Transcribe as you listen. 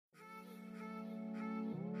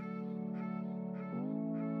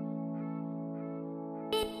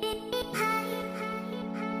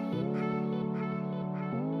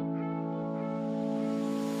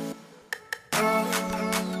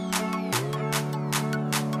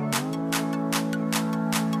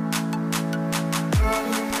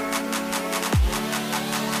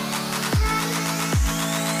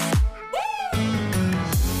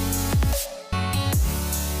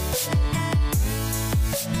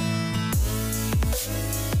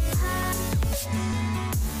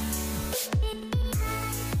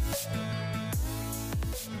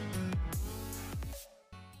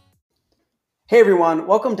Hey everyone,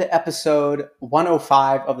 welcome to episode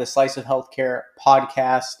 105 of the Slice of Healthcare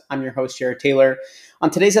podcast. I'm your host, Jared Taylor. On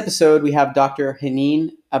today's episode, we have Dr.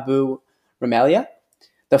 Haneen Abu Ramelia,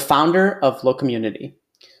 the founder of LoCommunity.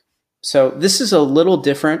 So this is a little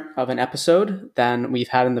different of an episode than we've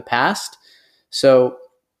had in the past. So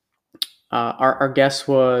our guest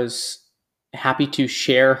was happy to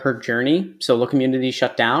share her journey. So LoCommunity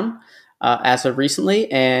shut down as of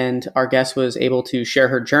recently, and our guest was able to share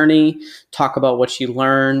her journey, talk about what she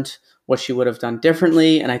learned, what she would have done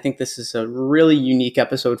differently. And I think this is a really unique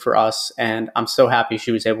episode for us, and I'm so happy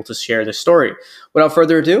she was able to share this story. Without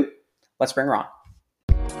further ado, let's bring her on.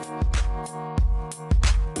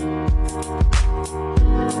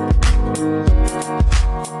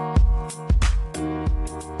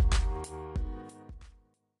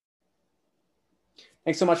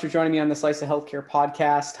 Thanks so much for joining me on the Slice of Healthcare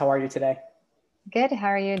podcast. How are you today? Good. How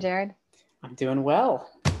are you, Jared? I'm doing well.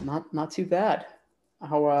 Not too bad.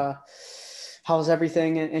 How's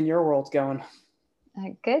everything in your world going?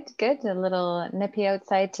 Good. A little nippy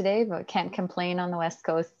outside today, but can't complain on the West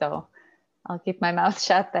Coast, so I'll keep my mouth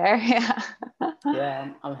shut there. Yeah,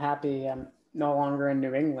 I'm happy. I'm no longer in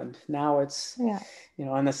New England. Now it's in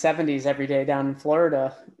the 70s every day down in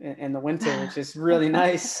Florida in the winter, which is really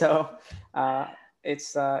nice. So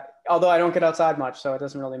it's although I don't get outside much, so it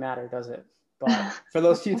doesn't really matter, does it? But for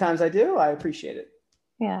those few times I do, I appreciate it.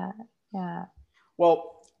 Yeah.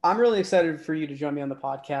 Well, I'm really excited for you to join me on the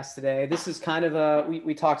podcast today. This is kind of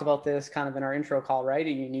we talked about this kind of in our intro call, right?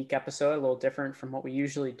 A unique episode, a little different from what we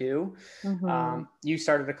usually do. Mm-hmm. You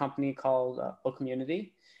started a company called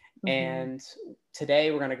LoCommunity. Mm-hmm. And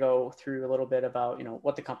today we're going to go through a little bit about,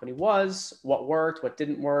 what the company was, what worked, what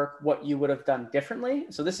didn't work, what you would have done differently.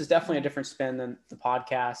 So this is definitely a different spin than the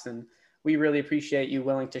podcast. And we really appreciate you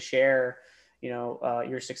willing to share,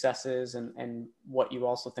 your successes and what you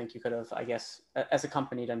also think you could have, I guess, as a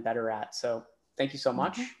company done better at. So thank you so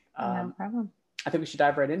much. No problem. I think we should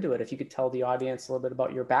dive right into it. If you could tell the audience a little bit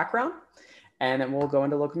about your background, and then we'll go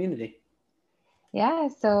into LoCommunity. Yeah,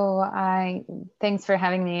 so thanks for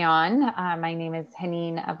having me on. My name is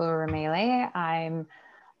Haneen Abu Ramelia.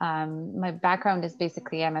 My background is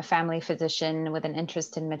basically I'm a family physician with an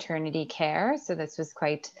interest in maternity care. So this was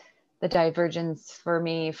quite the divergence for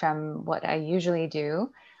me from what I usually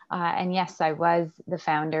do. And yes, I was the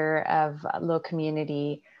founder of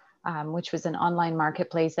LoCommunity, which was an online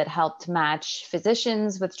marketplace that helped match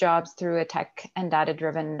physicians with jobs through a tech and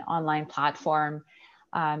data-driven online platform.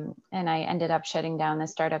 And I ended up shutting down the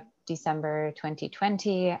startup December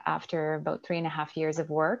 2020 after about 3.5 years of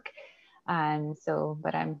work.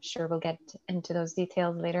 But I'm sure we'll get into those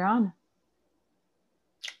details later on.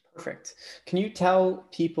 Perfect. Can you tell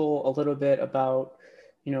people a little bit about,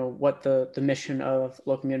 what the mission of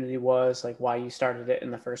LoCommunity was, like why you started it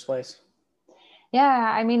in the first place? Yeah,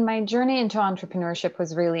 I mean, my journey into entrepreneurship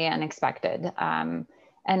was really unexpected. And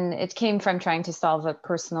it came from trying to solve a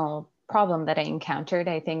personal problem that I encountered.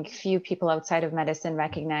 I think few people outside of medicine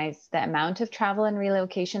recognize the amount of travel and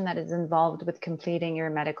relocation that is involved with completing your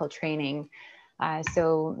medical training.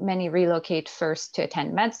 So many relocate first to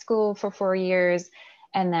attend med school for 4 years.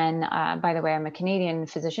 And then, by the way, I'm a Canadian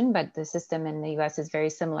physician, but the system in the US is very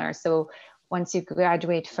similar. So once you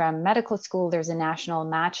graduate from medical school, there's a national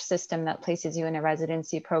match system that places you in a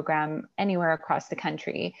residency program anywhere across the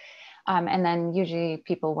country. And then usually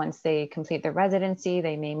people, once they complete their residency,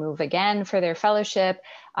 they may move again for their fellowship.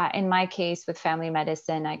 In my case, with family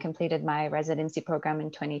medicine, I completed my residency program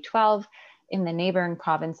in 2012 in the neighboring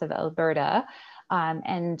province of Alberta.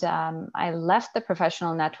 I left the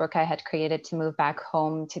professional network I had created to move back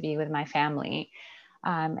home to be with my family.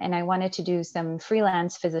 And I wanted to do some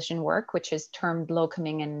freelance physician work, which is termed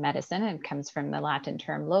locuming in medicine. It comes from the Latin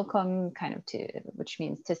term locum, which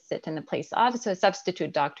means to sit in the place of, so a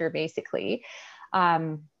substitute doctor, basically.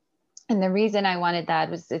 And the reason I wanted that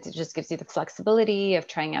was it just gives you the flexibility of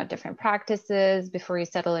trying out different practices before you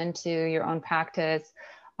settle into your own practice,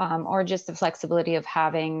 or just the flexibility of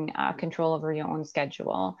having control over your own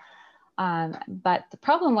schedule. But the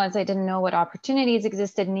problem was I didn't know what opportunities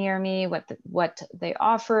existed near me, what they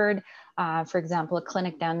offered. For example, a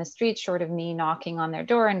clinic down the street, short of me knocking on their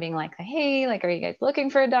door and being like, hey, are you guys looking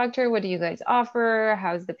for a doctor? What do you guys offer?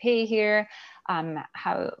 How's the pay here?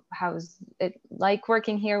 How's it like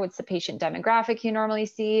working here? What's the patient demographic you normally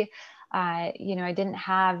see? I didn't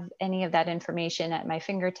have any of that information at my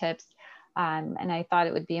fingertips. And I thought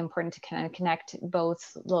it would be important to kind of connect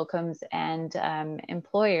both locums and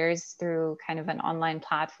employers through kind of an online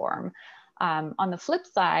platform. On the flip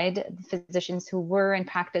side, the physicians who were in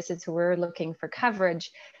practices who were looking for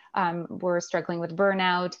coverage were struggling with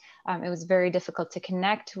burnout. It was very difficult to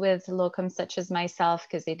connect with locums such as myself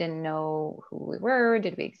because they didn't know who we were,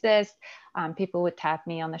 did we exist. People would tap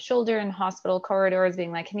me on the shoulder in hospital corridors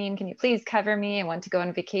being like, Haneen, can you please cover me? I want to go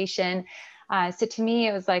on vacation. So to me,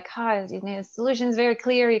 it was like, the solution is very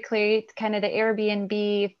clear. You create kind of the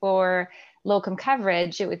Airbnb for locum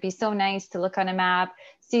coverage. It would be so nice to look on a map,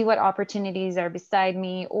 see what opportunities are beside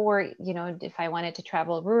me, or, if I wanted to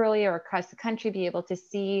travel rurally or across the country, be able to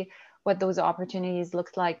see what those opportunities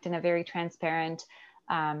looked like in a very transparent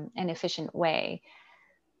and efficient way.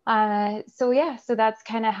 So that's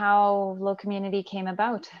kind of how Locommunity came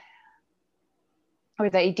about, or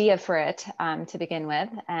the idea for it to begin with.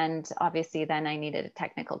 And obviously then I needed a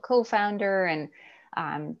technical co-founder, and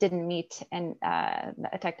didn't meet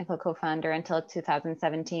a technical co-founder until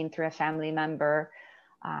 2017 through a family member.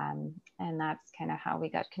 And that's kind of how we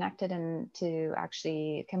got connected and to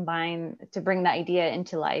actually to bring the idea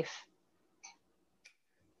into life.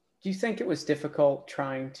 Do you think it was difficult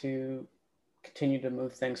trying to continue to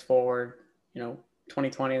move things forward?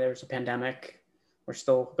 2020, there was a pandemic. We're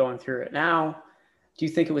still going through it now. Do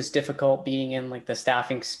you think it was difficult being in like the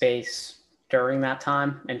staffing space during that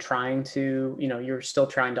time and trying to, you're still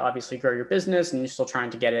trying to obviously grow your business and you're still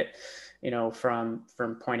trying to get it, from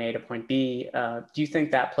point A to point B. Do you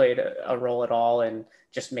think that played a role at all in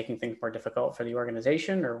just making things more difficult for the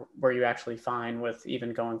organization, or were you actually fine with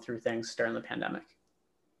even going through things during the pandemic?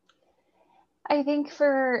 I think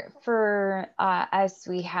for us,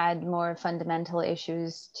 we had more fundamental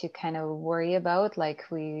issues to kind of worry about. Like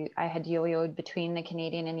I had yo-yoed between the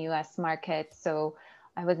Canadian and US markets, so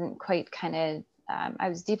I wasn't quite I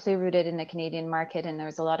was deeply rooted in the Canadian market, and there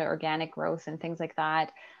was a lot of organic growth and things like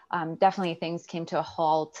that. Definitely things came to a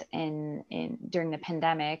halt during the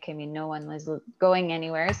pandemic. I mean, no one was going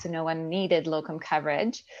anywhere, so no one needed locum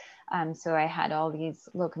coverage. So I had all these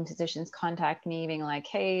locum physicians contact me being like,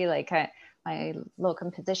 hey, my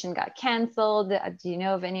locum position got canceled. Do you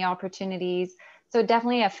know of any opportunities? So it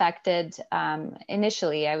definitely affected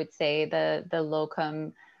initially, I would say, the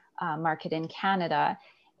locum market in Canada.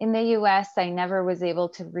 In the US, I never was able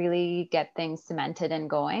to really get things cemented and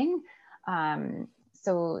going.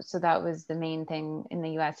 So that was the main thing in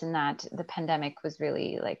the US, in that the pandemic was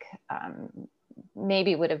really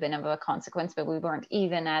maybe would have been of a consequence, but we weren't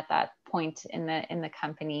even at that point in the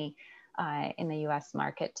company in the US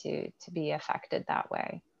market to be affected that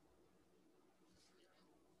way.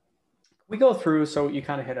 We go through, so you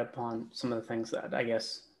kind of hit upon some of the things that I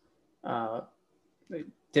guess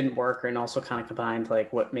didn't work, and also kind of combined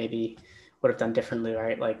like what maybe would have done differently,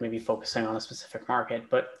 right? Like maybe focusing on a specific market.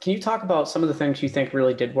 But can you talk about some of the things you think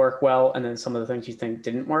really did work well, and then some of the things you think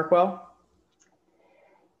didn't work well?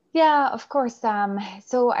 Yeah, of course.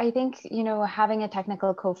 So I think, having a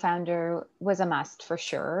technical co-founder was a must for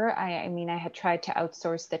sure. I mean, I had tried to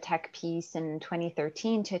outsource the tech piece in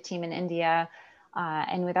 2013 to a team in India.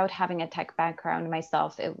 And without having a tech background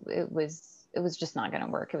myself, it was just not going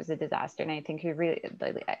to work. It was a disaster. And I think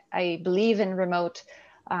I believe in remote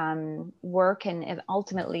work, and it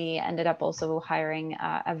ultimately ended up also hiring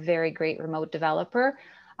a very great remote developer.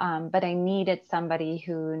 But I needed somebody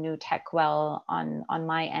who knew tech well on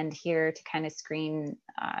my end here to kind of screen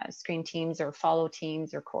teams or follow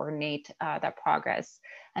teams or coordinate that progress.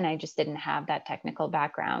 And I just didn't have that technical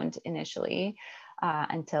background initially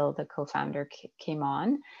until the co-founder came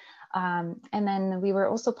on. And then we were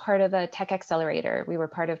also part of a tech accelerator. We were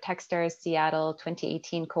part of Techstars Seattle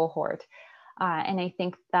 2018 cohort. And I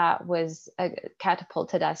think that was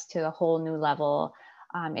catapulted us to a whole new level.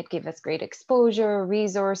 It gave us great exposure,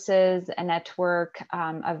 resources, a network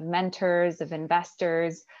of mentors, of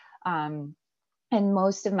investors. And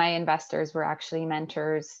most of my investors were actually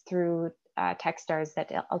mentors through Techstars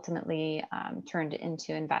that ultimately turned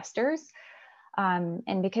into investors.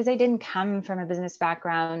 And because I didn't come from a business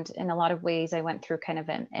background, in a lot of ways, I went through kind of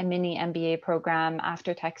a mini MBA program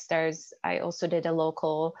after Techstars. I also did a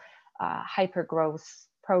local hyper growth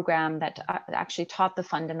program that actually taught the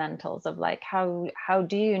fundamentals of like, how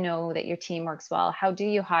do you know that your team works well? How do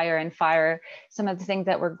you hire and fire? Some of the things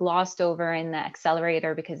that were glossed over in the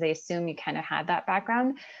accelerator because they assume you kind of had that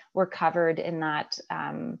background were covered in that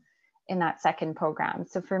second program.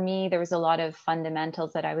 So for me, there was a lot of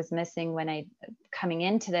fundamentals that I was missing when coming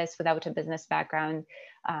into this without a business background,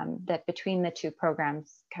 that between the two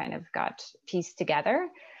programs kind of got pieced together.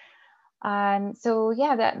 So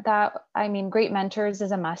yeah, I mean, great mentors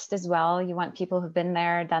is a must as well. You want people who've been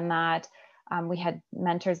there, done that. We had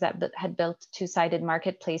mentors that had built two-sided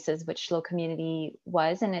marketplaces, which Locommunity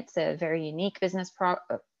was, and it's a very unique business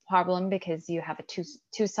problem because you have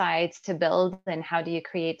two sides to build, and how do you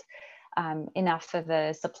create enough of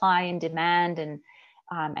a supply and demand,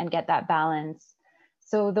 and get that balance.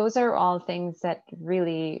 So those are all things that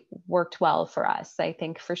really worked well for us. I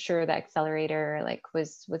think for sure the accelerator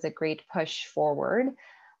was a great push forward,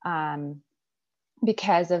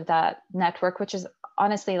 because of that network, which is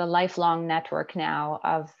honestly a lifelong network now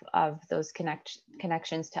of those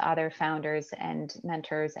connections to other founders and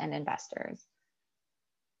mentors and investors.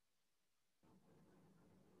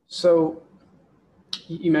 So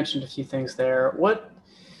you mentioned a few things there. What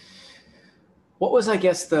was, I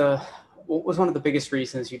guess, what was one of the biggest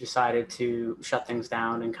reasons you decided to shut things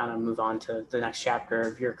down and kind of move on to the next chapter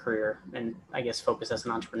of your career and, I guess, focus as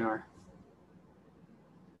an entrepreneur?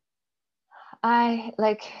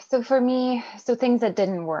 So for me, things that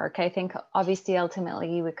didn't work, I think obviously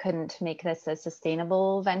ultimately we couldn't make this a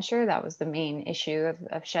sustainable venture. That was the main issue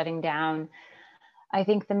of shutting down. I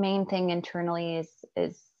think the main thing internally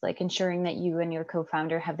is like ensuring that you and your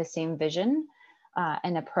co-founder have the same vision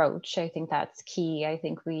and approach. I think that's key. I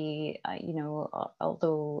think we,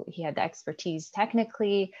 although he had the expertise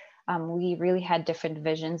technically, we really had different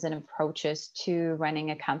visions and approaches to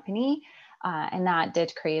running a company. And that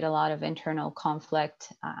did create a lot of internal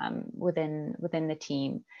conflict within the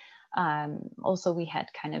team. Also, we had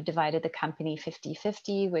kind of divided the company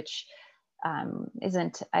 50-50, which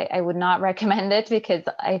I would not recommend it, because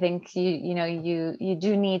I think you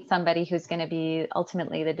do need somebody who's going to be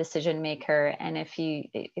ultimately the decision maker. And if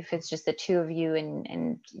it's just the two of you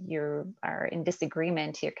and you are in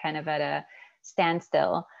disagreement, you're kind of at a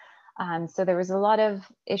standstill. So there was a lot of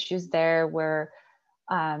issues there where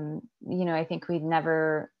I think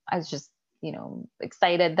I was just,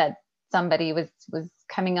 excited that somebody was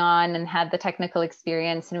coming on and had the technical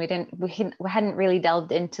experience, and we hadn't really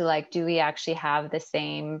delved into like, do we actually have the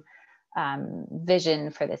same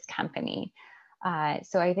vision for this company?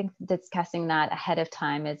 So I think discussing that ahead of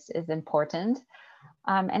time is important.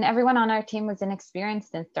 And everyone on our team was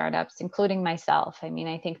inexperienced in startups, including myself. I mean,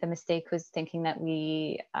 I think the mistake was thinking that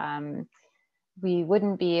we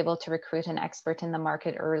wouldn't be able to recruit an expert in the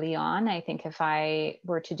market early on. I think if I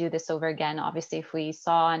were to do this over again, obviously, if we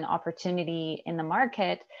saw an opportunity in the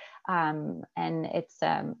market and it's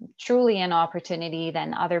truly an opportunity,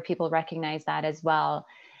 then other people recognize that as well.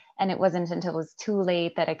 And it wasn't until it was too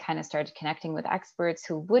late that I kind of started connecting with experts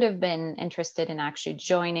who would have been interested in actually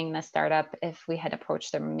joining the startup if we had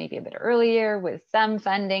approached them maybe a bit earlier with some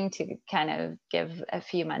funding to kind of give a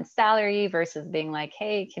few months' salary, versus being like,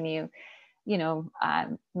 hey, can you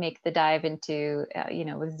make the dive into,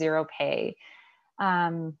 with zero pay.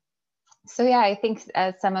 So yeah, I think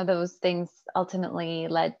some of those things ultimately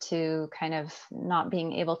led to kind of not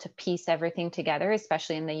being able to piece everything together,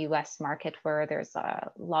 especially in the US market where there's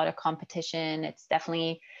a lot of competition. It's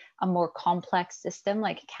definitely a more complex system.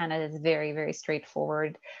 Like Canada is very, very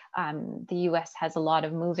straightforward. The US has a lot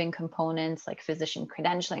of moving components, like physician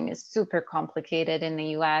credentialing is super complicated in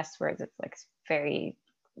the US, whereas it's like very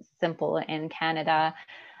simple in Canada,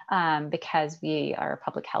 because we are a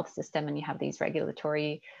public health system and you have these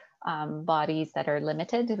regulatory bodies that are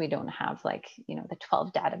limited. We don't have the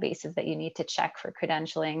 12 databases that you need to check for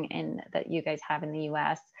credentialing that you guys have in the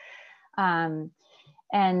US. And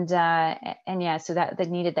yeah, so that they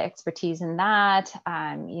needed the expertise in that.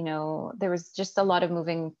 There was just a lot of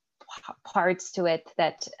moving parts to it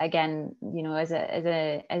that, again, as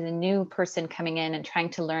a new person coming in and trying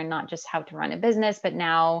to learn not just how to run a business, but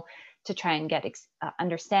now to try and get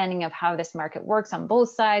understanding of how this market works on both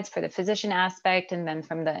sides, for the physician aspect and then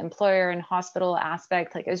from the employer and hospital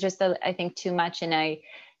aspect. Like, it was just I think too much, and I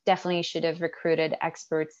definitely should have recruited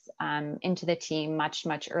experts into the team much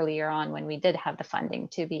earlier on when we did have the funding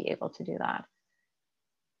to be able to do that.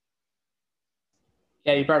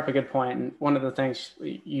 Yeah, you brought up a good point. And one of the things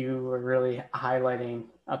you were really highlighting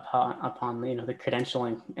upon the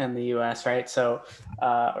credentialing in the US, right? So,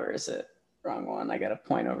 or is it wrong one? I got to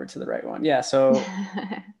point over to the right one. Yeah. So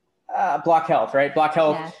Block Health, right? Block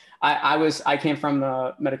Health. Yeah. I came from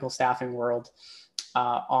the medical staffing world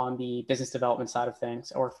on the business development side of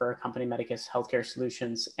things, or for a company, Medicus Healthcare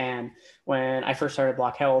Solutions. And when I first started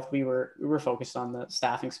Block Health, we were focused on the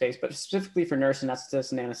staffing space, but specifically for nurse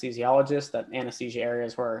anesthetists and anesthesiologists. That anesthesia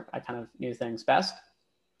areas where I kind of knew things best.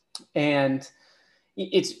 And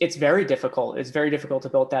it's very difficult. It's very difficult to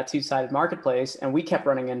build that two-sided marketplace. And we kept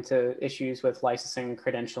running into issues with licensing and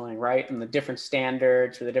credentialing, right? And the different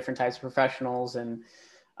standards for the different types of professionals. And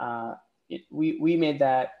we made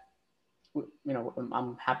that,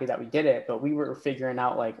 I'm happy that we did it, but we were figuring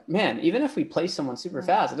out, like, man, even if we place someone super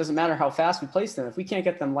fast, it doesn't matter how fast we place them. If we can't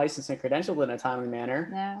get them licensed and credentialed in a timely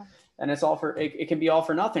manner, then it's it can be all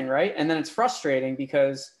for nothing. Right. And then it's frustrating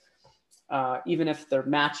because even if they're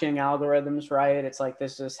matching algorithms right, it's like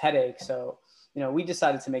there's this headache. So we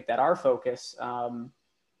decided to make that our focus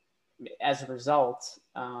as a result.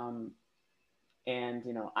 And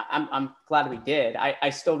I'm glad we did. I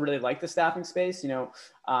still really like the staffing space.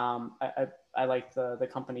 I like the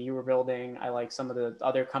company you were building. I like some of the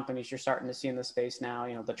other companies you're starting to see in the space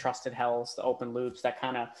now. The Trusted Health, the Open Loops, that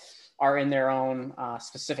kind of are in their own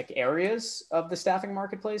specific areas of the staffing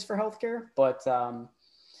marketplace for healthcare. But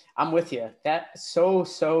I'm with you. That's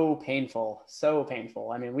so painful. So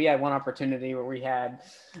painful. I mean, we had one opportunity where we had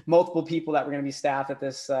multiple people that were going to be staffed at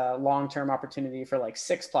this long-term opportunity for like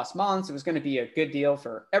 6+ months. It was going to be a good deal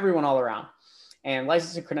for everyone all around. And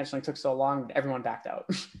licensing credentialing took so long, everyone backed out.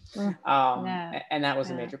 And that was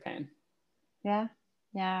a major pain. Yeah.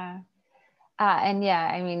 Yeah. And yeah,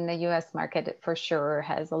 I mean, the US market for sure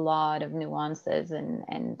has a lot of nuances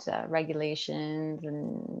and regulations.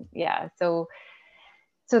 And yeah, so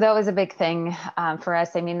that was a big thing for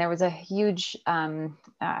us. I mean, there was a huge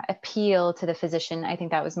appeal to the physician. I think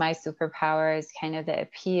that was my superpower, is kind of the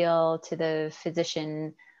appeal to the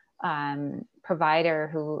physician provider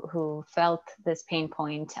who felt this pain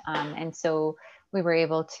point. And so we were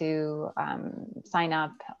able to sign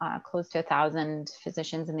up close to 1,000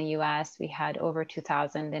 physicians in the US. We had over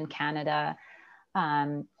 2,000 in Canada.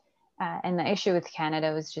 And the issue with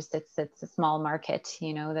Canada was just it's a small market,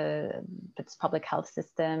 its public health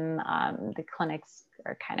system. The clinics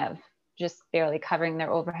are kind of just barely covering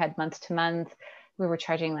their overhead month to month. We were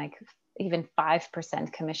charging like even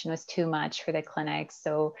 5% commission was too much for the clinics.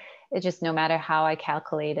 So it just, no matter how I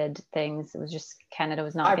calculated things, it was just, Canada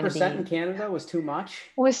was not going to be. 5% in Canada was too much?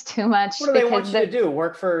 Was too much. What do they want you to do?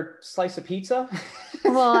 Work for a slice of pizza?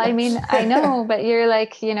 Well, I mean, I know, but you're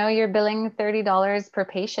like, you're billing $30 per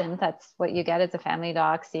patient. That's what you get as a family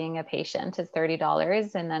doc. Seeing a patient is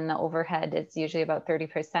 $30. And then the overhead is usually about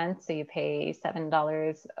 30%. So you pay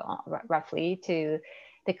 $7 roughly to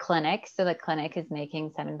the clinic. So the clinic is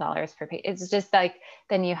making $7 per patient. It's just like,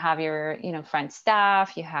 then you have your, front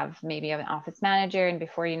staff, you have maybe an office manager, and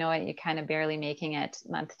before you know it, you're kind of barely making it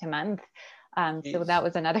month to month. So that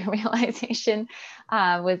was another realization,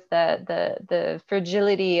 was the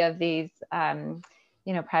fragility of these,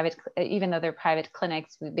 private, even though they're private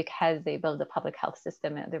clinics, because they build a public health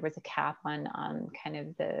system, there was a cap on kind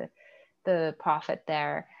of the profit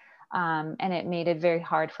there. And it made it very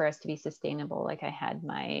hard for us to be sustainable. Like I had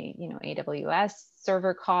my, AWS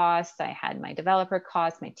server costs, I had my developer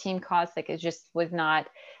costs, my team costs, like it just was not,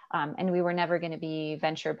 and we were never going to be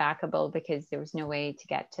venture backable because there was no way to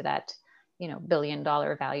get to that, $1 billion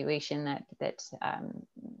valuation that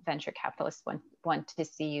venture capitalists want to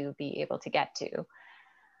see you be able to get to.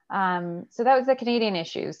 So that was the Canadian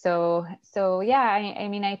issue. So yeah, I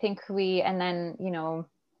mean, I think and then,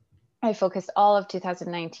 I focused all of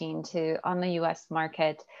 2019 on the US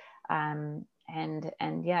market. And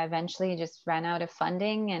yeah, eventually just ran out of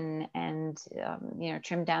funding and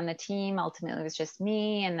trimmed down the team. Ultimately, it was just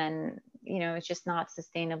me. And then, it's just not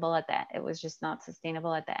sustainable it was just not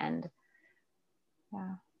sustainable at the end.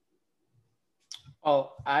 Yeah.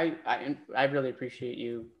 Well, I really appreciate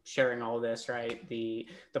you sharing all this, right? The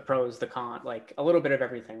pros, the cons, like a little bit of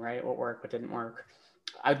everything, right? What worked, what didn't work.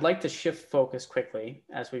 I'd like to shift focus quickly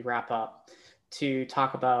as we wrap up to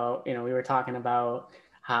talk about, we were talking about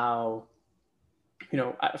how,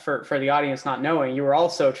 for the audience not knowing, you were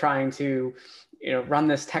also trying to, run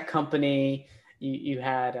this tech company. You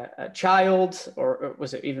had a child, or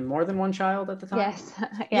was it even more than one child at the time? Yes.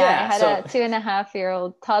 Yeah, I had a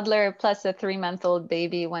 2.5-year-old toddler plus a 3-month-old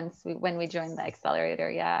baby when we joined the accelerator.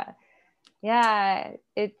 Yeah. Yeah.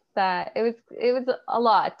 It was a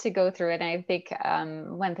lot to go through. And I think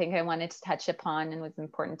one thing I wanted to touch upon and was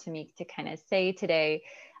important to me to kind of say today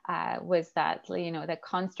was that, the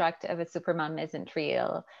construct of a supermom isn't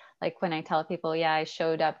real. Like when I tell people, yeah, I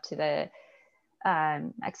showed up to the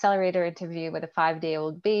accelerator interview with a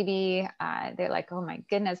 5-day-old baby, they're like, oh my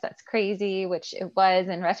goodness, that's crazy, which it was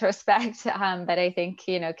in retrospect. But I think,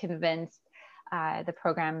 convinced the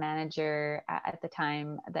program manager at the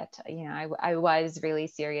time that, I was really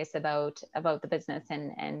serious about the business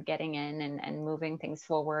and getting in and moving things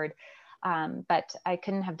forward. But I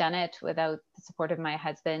couldn't have done it without the support of my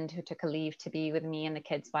husband, who took a leave to be with me and the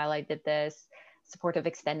kids while I did this. Supportive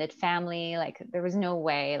extended family. Like there was no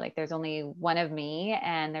way, like there's only one of me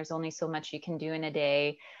and there's only so much you can do in a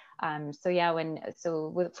day. So yeah,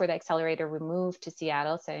 for the accelerator, we moved to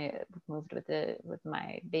Seattle. So I moved with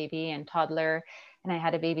my baby and toddler, and I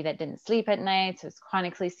had a baby that didn't sleep at night. So it was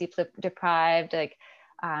chronically sleep deprived. Like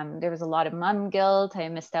there was a lot of mom guilt. I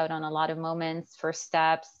missed out on a lot of moments, first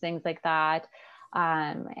steps, things like that.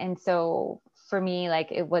 And so for me,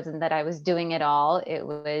 like, it wasn't that I was doing it all. It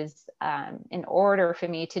was in order for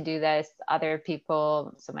me to do this, other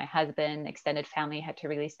people, so my husband, extended family, had to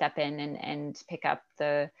really step in and pick up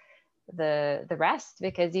the rest,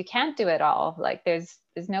 because you can't do it all. Like, there's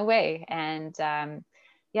no way. And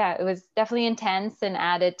yeah, it was definitely intense, and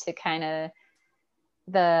added to kind of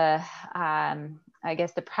the I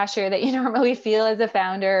guess the pressure that you normally feel as a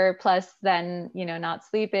founder, plus then, not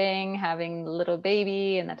sleeping, having the little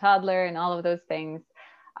baby and the toddler and all of those things.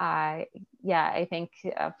 Yeah, I think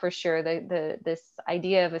for sure this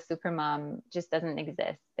idea of a super mom just doesn't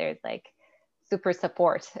exist. There's like super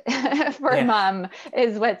support for Yeah. mom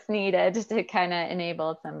is what's needed to kind of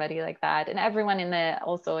enable somebody like that. And everyone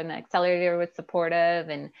also in the accelerator was supportive,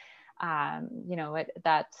 and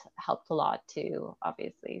that helped a lot too,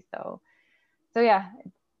 obviously. So yeah,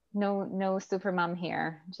 no super mom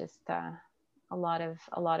here, just a lot of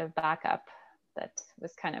backup that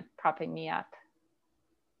was kind of propping me up.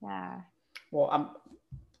 Yeah. Well, I'm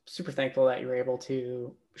super thankful that you were able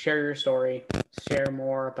to share your story, share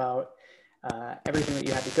more about everything that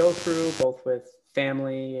you had to go through, both with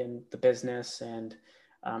family and the business. And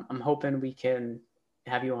I'm hoping we can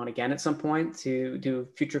have you on again at some point to do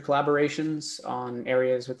future collaborations on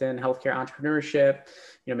areas within healthcare entrepreneurship.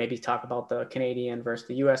 Maybe talk about the Canadian versus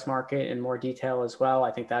the US market in more detail as well.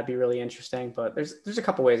 I think that'd be really interesting. But there's a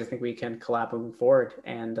couple ways I think we can collab moving forward.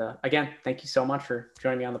 And again, thank you so much for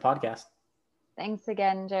joining me on the podcast. Thanks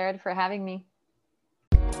again, Jared, for having me.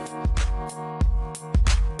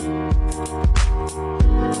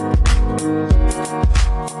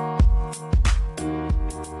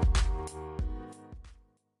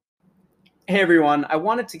 Hey everyone, I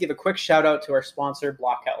wanted to give a quick shout out to our sponsor,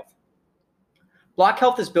 Block Health. Block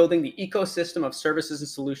Health is building the ecosystem of services and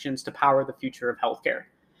solutions to power the future of healthcare.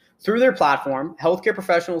 Through their platform, healthcare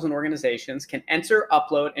professionals and organizations can enter,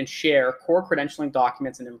 upload, and share core credentialing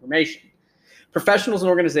documents and information. Professionals and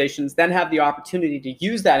organizations then have the opportunity to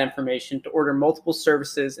use that information to order multiple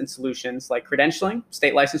services and solutions like credentialing,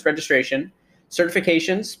 state license registration,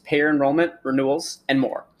 certifications, payer enrollment, renewals, and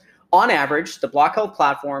more. On average, the Block Health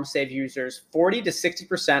platform saves users 40 to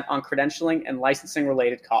 60% on credentialing and licensing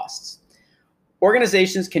related costs.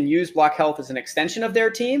 Organizations can use Block Health as an extension of their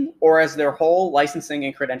team or as their whole licensing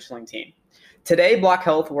and credentialing team. Today, Block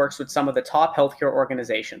Health works with some of the top healthcare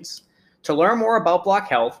organizations. To learn more about Block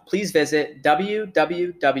Health, please visit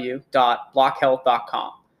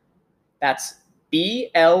www.blockhealth.com. That's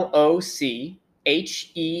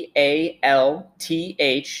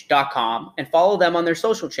BLOCHEALTH.com, and follow them on their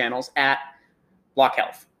social channels at Block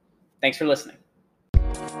Health. Thanks for listening.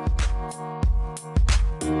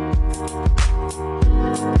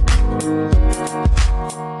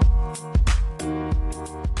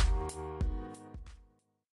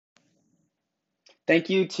 Thank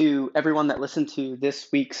you to everyone that listened to this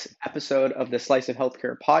week's episode of the Slice of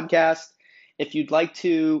Healthcare podcast. If you'd like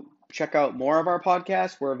to check out more of our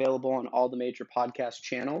podcasts, we're available on all the major podcast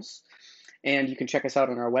channels. And you can check us out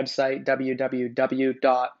on our website,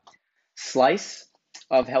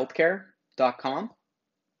 www.sliceofhealthcare.com.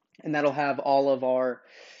 And that'll have all of our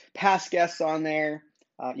past guests on there.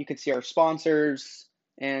 You can see our sponsors,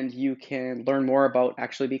 and you can learn more about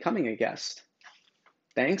actually becoming a guest.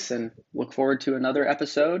 Thanks, and look forward to another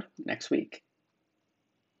episode next week.